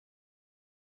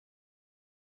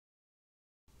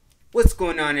What's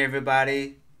going on,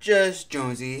 everybody? Just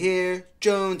Jonesy here,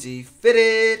 Jonesy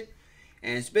Fitted.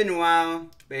 And it's been a while,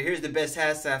 but here's the best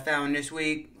hats I found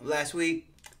last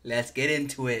week. Let's get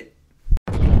into it.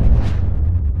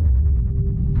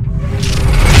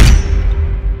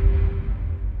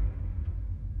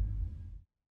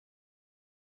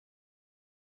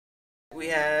 We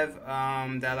have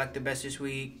that I like the best this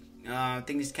week. I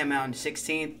think this came out on the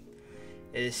 16th.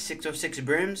 It's 606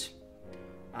 brims.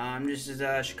 This is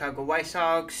a Chicago White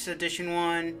Sox edition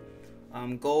one.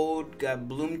 Gold, got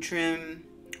bloom trim,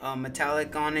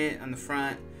 metallic on it on the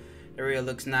front. The rear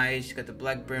looks nice. Got the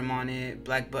black brim on it,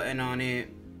 black button on it.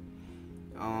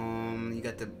 You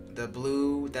got the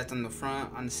blue that's on the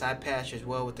front, on the side patch as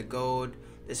well with the gold.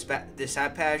 This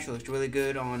side patch looks really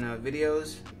good on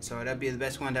videos, so that'd be the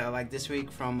best one that I like this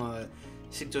week from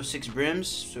 606 brims.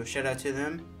 So shout out to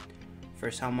them.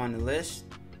 First time on the list.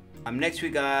 Next we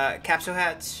got Capsule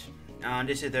Hats.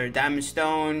 This is their Diamond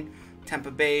Stone Tampa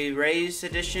Bay Rays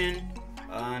edition.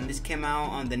 This came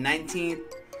out on the 19th.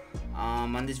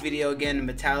 On this video again,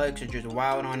 the metallics are just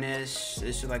wild on this.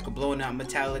 This is like a blown out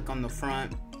metallic on the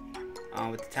front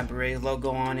with the Tampa Bay logo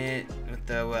on it, with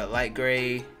the light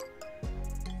gray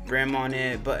brim on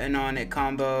it, button on it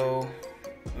combo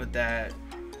with that,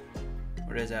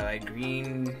 what is that, like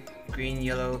green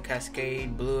yellow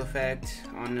cascade blue effect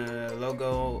on the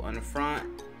logo on the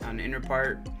front, on the inner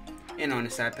part, and on the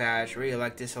side patch. Really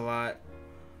like this a lot.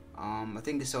 I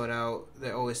think it sold out.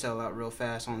 They always sell out real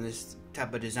fast on this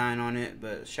type of design on it,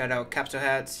 but shout out Capsule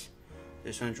Hats.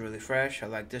 This one's really fresh. I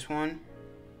like this one.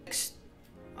 Next,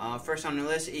 first on the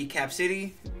list, Cap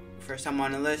City. First time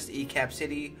on the list, Cap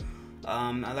City.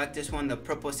 I like this one, the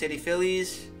Purple City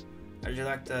Phillies. I just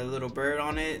like the little bird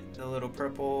on it, the little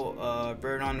purple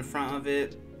bird on the front of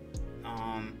it.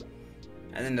 And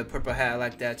then the purple hat, I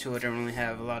like that too. I don't really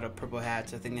have a lot of purple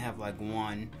hats. I think I have like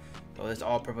one. So it's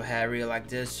all purple hat. I really like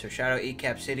this. So shout out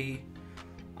Cap City.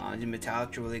 The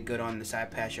metallics are really good on the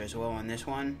side patch as well on this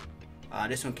one.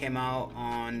 This one came out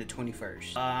on the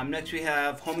 21st. Next we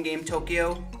have Home Game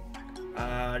Tokyo.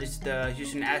 This is the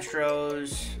Houston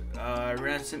Astros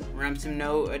Ransom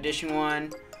Note edition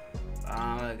one.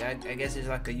 I guess it's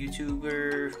like a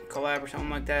YouTuber collab or something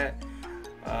like that.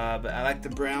 But I like the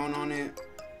brown on it,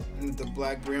 and the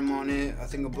black brim on it. I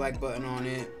think a black button on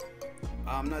it.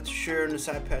 I'm not sure on the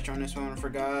side patch on this one, I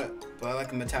forgot. But I like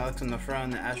the metallics on the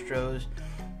front, the Astros.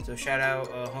 So shout out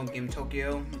Home Game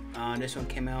Tokyo. This one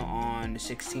came out on the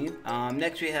 16th.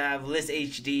 Next we have Liz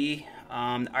HD,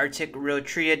 Arctic Real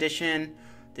Tree edition.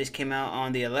 This came out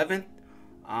on the 11th.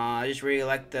 I just really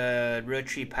like the real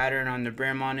tree pattern on the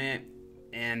brim on it,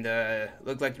 and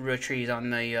look like the real trees on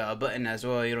the button as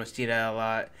well. You don't see that a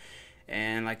lot,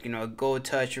 and like, you know, a gold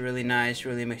touch, really nice,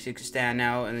 really makes it stand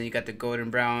out. And then you got the gold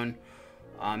and brown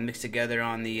mixed together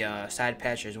on the side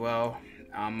patch as well.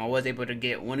 I was able to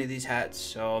get one of these hats,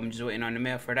 so I'm just waiting on the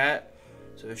mail for that.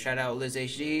 So shout out Liz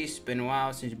HD. It's been a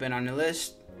while since you've been on the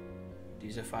list.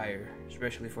 These are fire,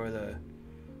 especially for the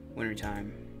winter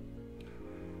time.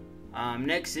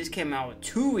 Next, this came out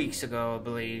 2 weeks ago, I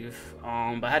believe.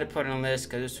 But I had to put it on the list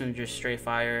because this one's just straight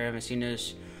fire. I haven't seen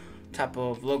this type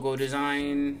of logo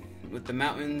design with the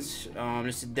mountains.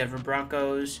 This is Denver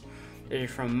Broncos. This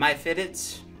is from My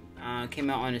Fitteds. Came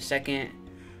out on the 2nd.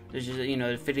 This is, you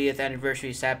know, the 50th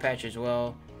anniversary side patch as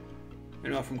well. You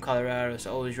know, from Colorado, it's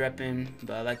always repping.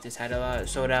 But I like this hat a lot. It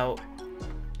sold out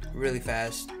really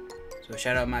fast. So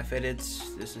shout out My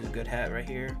Fitteds. This is a good hat right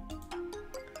here.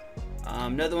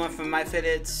 Another one from My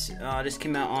Fitteds. This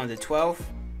came out on the 12th.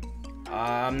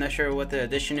 I'm not sure what the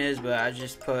edition is, but I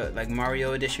just put like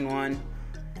Mario edition one.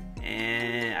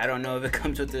 And I don't know if it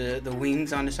comes with the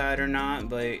wings on the side or not,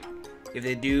 but if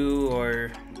they do,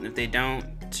 or if they don't,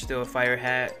 it's still a fire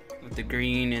hat with the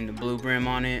green and the blue brim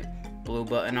on it, blue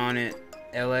button on it.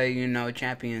 LA, you know,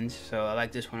 champions. So I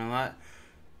like this one a lot.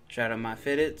 Shout out My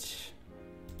Fitteds.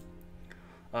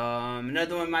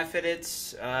 Another one, My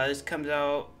Fitteds. This comes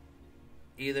out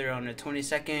either on the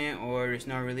 22nd or there's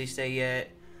no release date yet.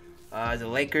 The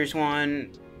Lakers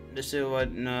one. This is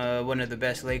one of the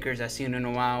best Lakers I've seen in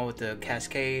a while, with the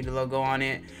Cascade logo on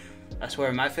it. I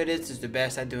swear My Fitteds is the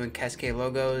best at doing Cascade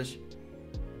logos.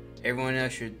 Everyone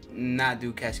else should not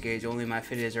do Cascades. Only My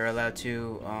Fitteds are allowed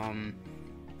to.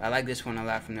 I like this one a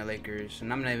lot from the Lakers,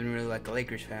 and I'm not even really like a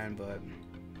Lakers fan, but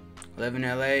I live in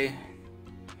LA.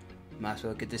 Might as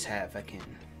well get this hat if I can.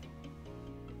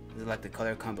 I like the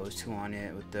color combos too on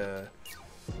it, with the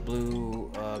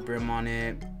blue brim on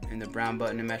it and the brown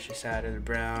button to match the side of the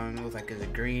brown. Looks like it's a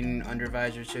green under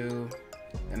visor too.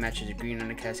 That matches the green on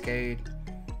the Cascade.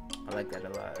 I like that a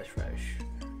lot. That's fresh.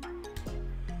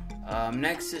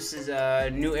 Next, this is a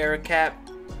New Era cap.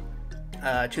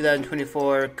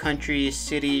 2024 Country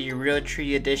City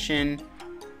Realtree Edition.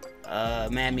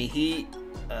 Miami Heat.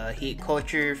 Heat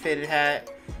Culture fitted hat.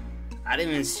 I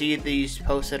didn't even see these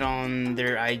posted on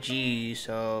their IG,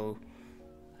 so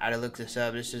I had to look this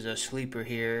up. This is a sleeper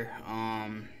here. I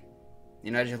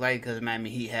just like it because Miami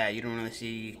Heat hat. You don't really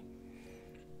see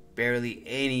barely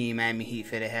any Miami Heat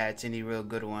fitted hats, any real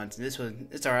good ones. This one,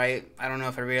 it's alright. I don't know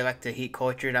if I really like the Heat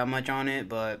Culture that much on it,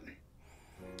 but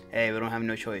hey, we don't have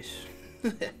no choice.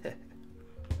 So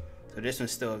this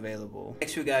one's still available.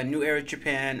 Next we got New Era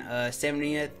Japan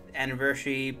 70th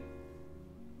anniversary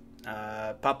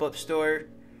pop-up store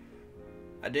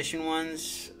edition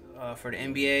ones for the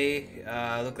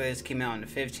NBA. Look like this came out on the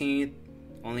 15th,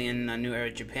 only in New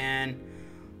Era Japan.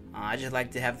 I just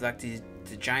like to have like the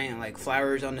giant like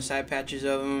flowers on the side patches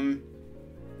of them,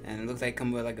 and it looks like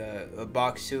come with like a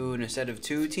box too and a set of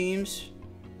 2 teams.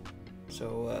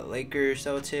 So Lakers,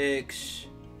 Celtics,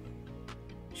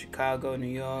 Chicago, New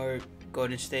York,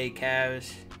 Golden State,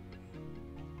 Cavs.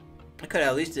 I could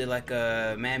at least did like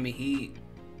a Miami Heat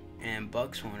and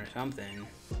Bucks one or something,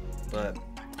 but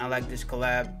I like this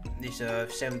collab. These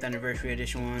 7th anniversary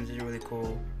edition ones is really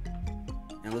cool.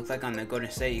 And it looks like on the Golden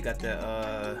State you got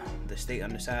the state on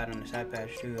the side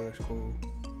patch too. That looks cool.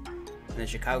 And then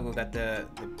Chicago got the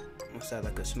what's that,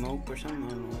 like a smoke or something? I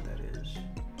don't know what that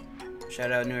is.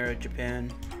 Shout out New Era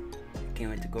Japan. Can't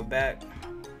wait to go back.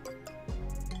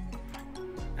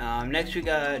 Next we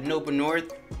got Noble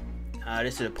North.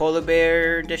 This is a Polar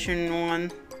Bear edition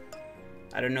one.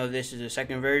 I don't know if this is a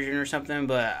second version or something,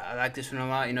 but I like this one a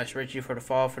lot. Especially for the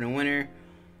fall, for the winter.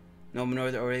 Noble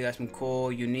North already got some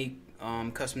cool, unique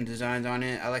custom designs on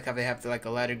it. I like how they have like a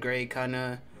lighter gray kind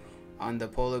of on the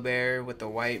Polar Bear with the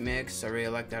white mix. I really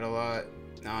like that a lot.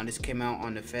 This came out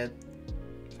on the 5th,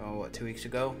 so what, 2 weeks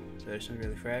ago. So this one's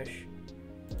really fresh.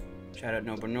 Shout out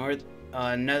Noble North.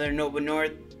 Another Noble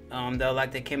North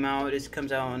that came out. This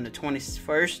comes out on the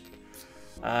 21st.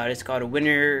 It's called a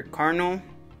Winter Carnival.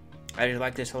 I just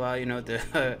like this a lot.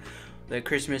 The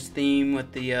Christmas theme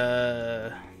with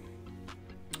the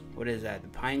what is that? The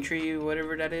pine tree,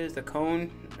 whatever that is, the cone.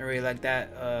 I really like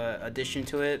that addition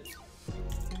to it.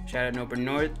 Shout out Noble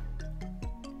North.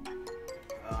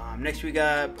 Next we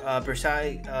got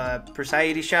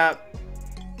Perseidy Shop.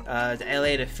 The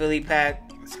LA to Philly pack.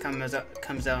 This comes out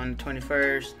on the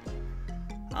 21st.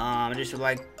 I just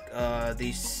like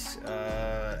these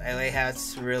LA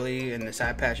hats really, and the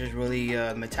side patches really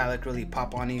metallic, really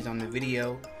pop on these on the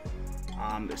video.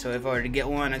 So if I were to get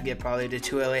one, I'd get probably the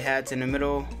 2 LA hats in the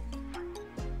middle.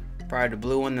 Probably the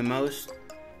blue one the most.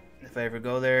 If I ever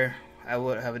go there, I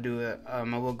would have to do it. I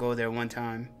will go there one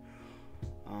time.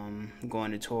 Go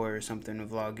on a tour or something to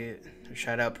vlog it.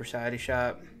 Shout out Perseidy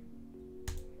Shop.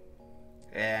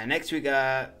 And next we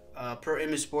got Pro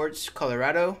Image Sports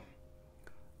Colorado.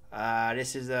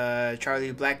 This is a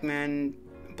Charlie Blackmon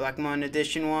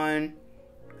edition one.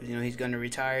 He's gonna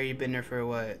retire. He's been there for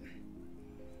what,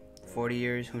 40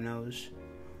 years? Who knows?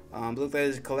 Looks like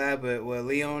it's a collab with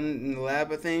Leon in the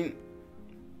lab, I think.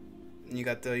 And you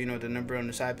got the the number on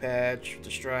the side patch,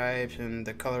 the stripes, and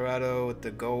the Colorado with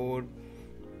the gold.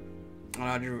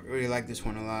 I just really like this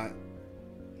one a lot.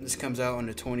 This comes out on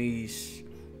the 20s.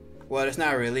 Well, it's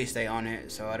not a release date on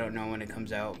it, so I don't know when it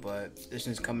comes out, but this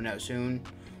one's coming out soon.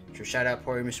 So shout out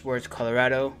Pro Image Sports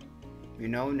Colorado.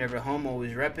 Never home,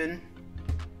 always repping.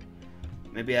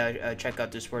 Maybe I'll check out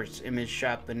the Sports Image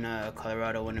shop in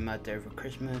Colorado when I'm out there for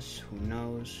Christmas. Who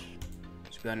knows?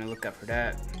 So be on the lookout for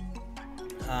that.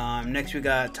 Next we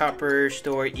got Topper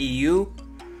Store EU.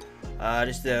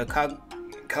 This is the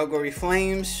Calgary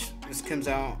Flames. This came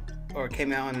out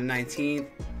on the 19th.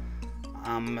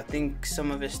 I think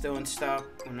some of it's still in stock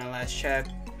when I last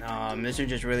checked. This is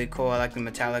just really cool. I like the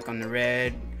metallic on the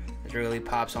red. It really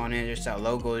pops on it. Just that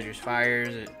logo is just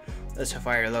fires. That's a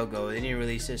fire logo. They didn't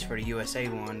release this for the USA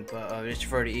one, but just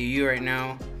for the EU right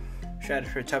now. Shout out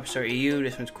for Top Store EU.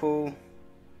 This one's cool.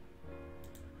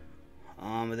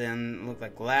 But then look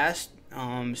like last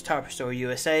is Top Store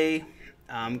USA.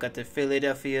 Got the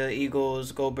Philadelphia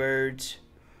Eagles Go Birds.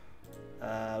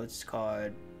 What's it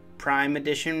called? Prime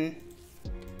Edition.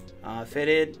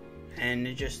 Fitted, and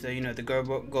it's just the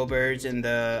Go Birds in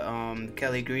the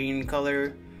Kelly green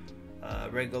color.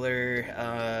 Regular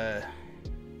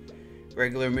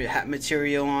hat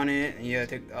material on it. And yeah,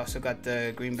 they also got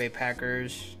the Green Bay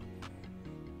Packers.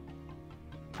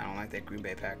 I don't like that Green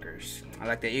Bay Packers. I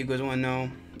like the Eagles one though.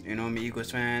 I'm an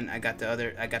Eagles fan. I got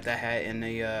that hat in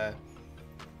the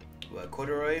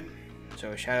corduroy.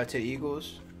 So shout out to the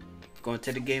Eagles. Going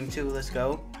to the game too. Let's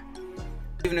go.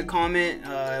 Leave in a comment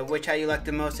which hat you like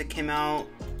the most that came out.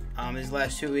 These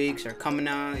last 2 weeks are coming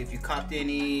out. If you copped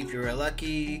any, if you were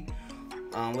lucky,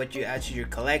 what you add to your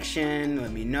collection,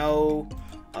 let me know.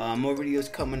 More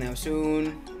videos coming out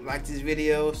soon. Like this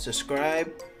video,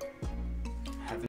 subscribe.